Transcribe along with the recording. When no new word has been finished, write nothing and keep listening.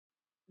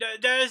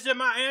There's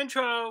my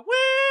intro.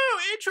 Woo!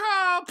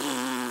 Intro!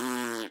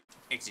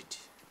 Exit.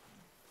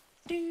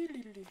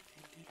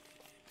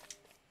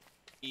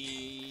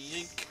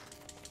 Eek.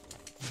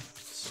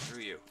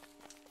 Screw you.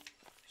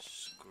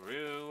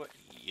 Screw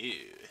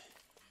you.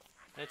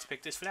 Let's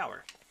pick this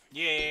flower.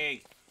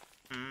 Yay!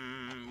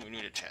 We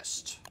need a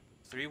chest.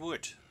 3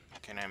 wood.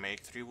 Can I make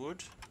 3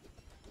 wood?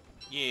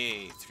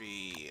 Yay!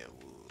 3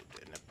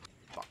 wood in a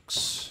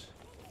box.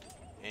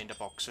 And a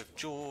box of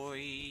joy.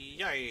 Yay!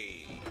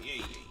 Yay!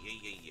 Yay! Yay!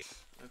 Yay! Yay!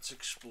 Let's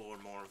explore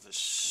more of this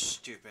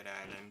stupid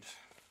island.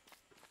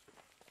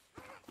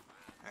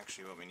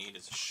 Actually, what we need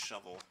is a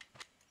shovel.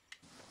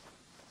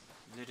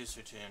 Let us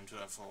return to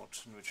our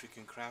fort in which we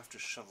can craft a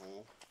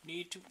shovel.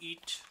 Need to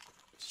eat.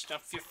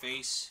 Stuff your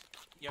face.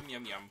 Yum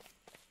yum yum.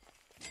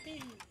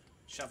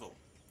 Shovel.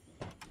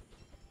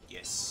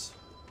 Yes.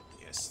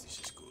 Yes,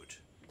 this is good.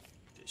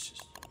 This is...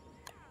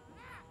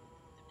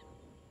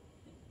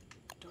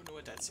 Don't know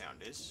what that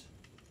sound is.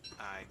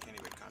 I can't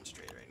even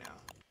concentrate right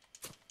now.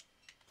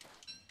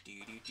 Do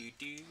do do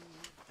do.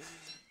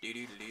 Do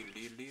do do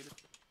do do.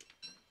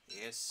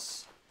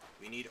 Yes.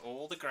 We need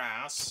all the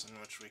grass in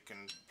which we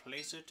can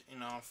place it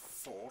in our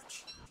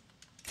fort.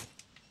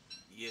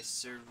 Yes,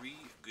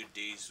 sirree. Good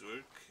day's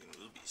work, and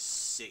we'll be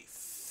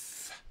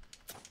safe.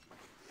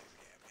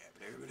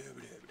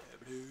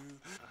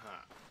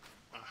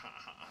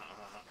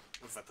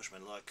 What if I push my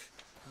luck?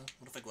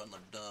 What if I go out in the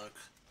dark?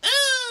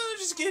 Oh,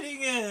 just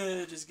kidding.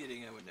 Just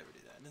kidding. I would never do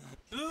that.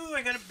 Ooh,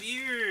 I got a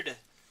beard.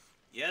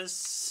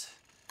 Yes.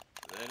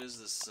 That is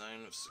the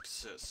sign of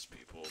success,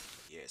 people.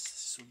 Yes,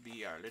 this will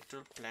be our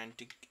little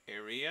planting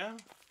area.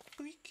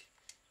 Boink,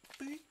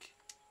 boink.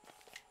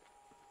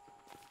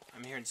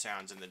 I'm hearing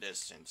sounds in the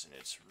distance, and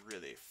it's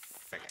really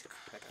freaking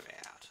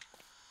out.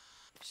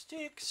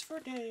 Sticks for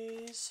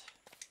days.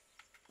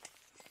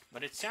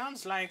 But it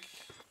sounds like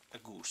a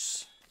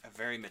goose. A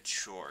very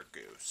mature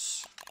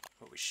goose.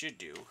 What we should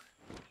do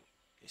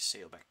is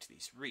sail back to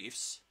these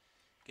reefs,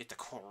 get the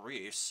coral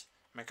reefs,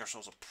 make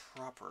ourselves a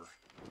proper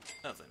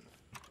oven.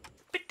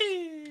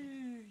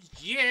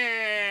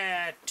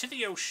 Yeah! To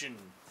the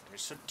ocean.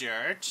 There's some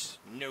dirt.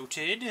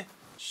 Noted.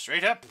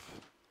 Straight up.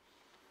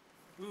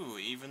 Ooh,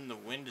 even the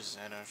wind is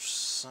at our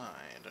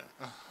side.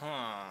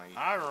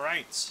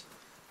 Alright.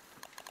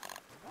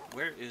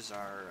 Where's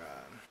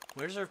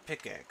our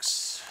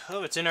pickaxe?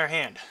 Oh, it's in our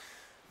hand.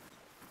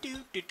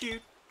 Doot doot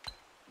doot. I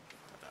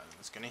thought it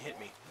was gonna hit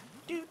me.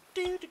 Doot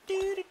doot doot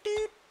doot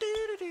doot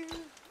doot doot.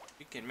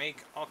 We can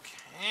make all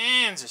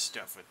kinds of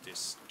stuff with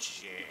this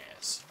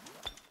jazz.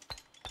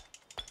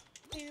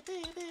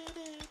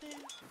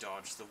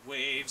 Dodge the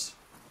waves.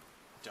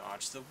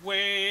 Dodge the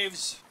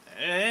waves.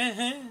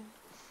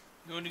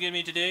 Going to get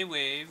me today,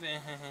 wave.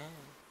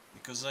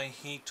 Because I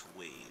hate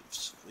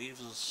waves. Waves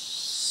are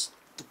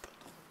stupid.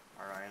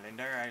 Our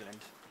island, our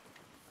island.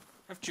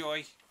 Have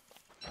joy.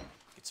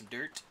 Get some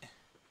dirt.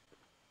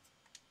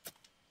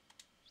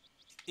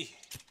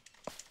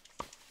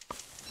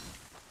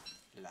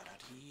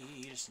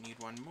 La-da-dee. Just need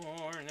one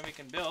more, and then we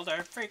can build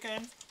our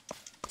freaking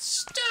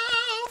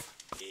stove.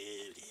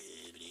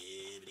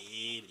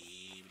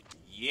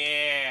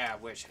 Yeah,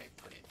 where should I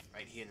put it?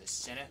 Right here in the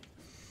center?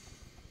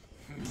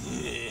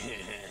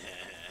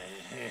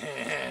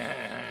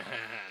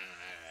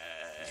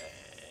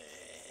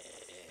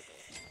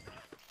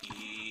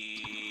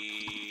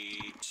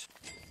 Eat.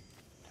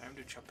 Time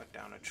to chop it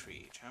down a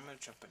tree. Time to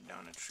chop it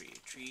down a tree.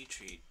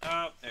 Tree.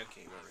 Oh,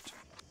 okay, we're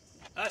returned.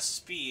 A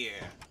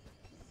spear.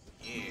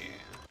 Yeah.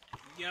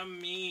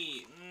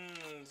 Yummy.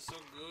 So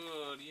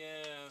good.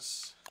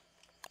 Yes.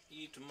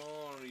 Eat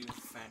more, you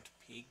fat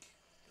pig.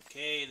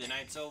 Okay, the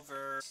night's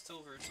over. It's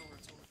over.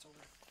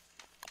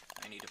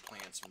 I need to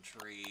plant some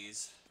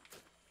trees.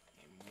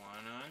 And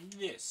one on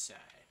this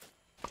side.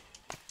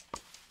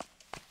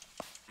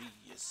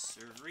 Yes,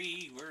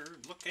 sirree, we're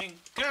looking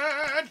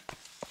good!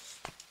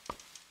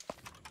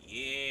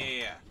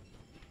 Yeah!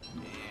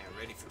 Yeah,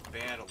 ready for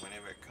battle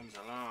whenever it comes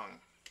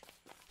along.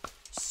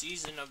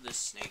 Season of the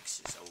snakes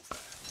is over.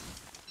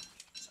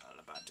 It's all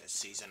about the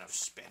season of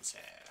Spencer.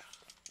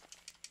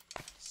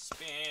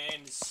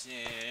 Spencer.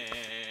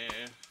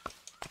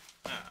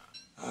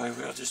 I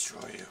will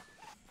destroy you.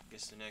 I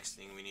guess the next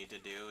thing we need to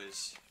do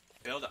is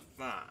build a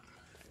farm.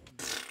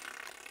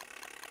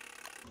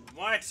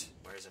 What?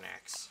 Where's an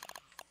axe?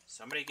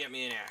 Somebody get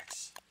me an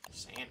axe.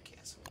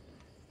 Sandcastle.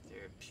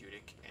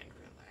 Therapeutic and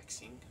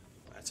relaxing.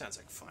 That sounds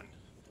like fun.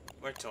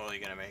 We're totally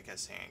gonna make a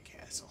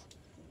sandcastle.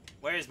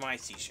 Where's my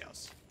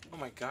seashells? Oh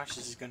my gosh,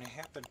 this is gonna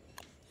happen.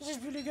 This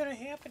is really gonna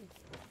happen.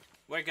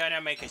 We're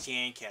gonna make a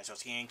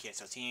sandcastle.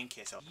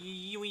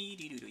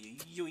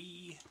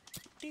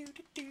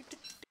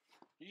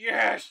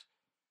 Yes!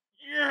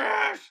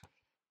 Yes!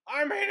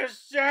 I made a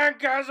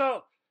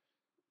sandcastle!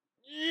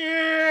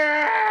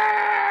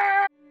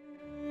 Yeah!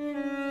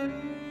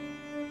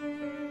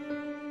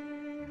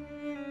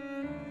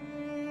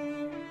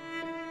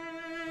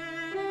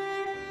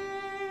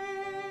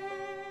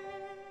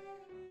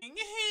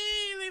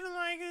 Leave a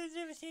like,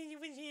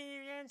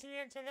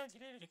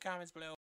 comments below.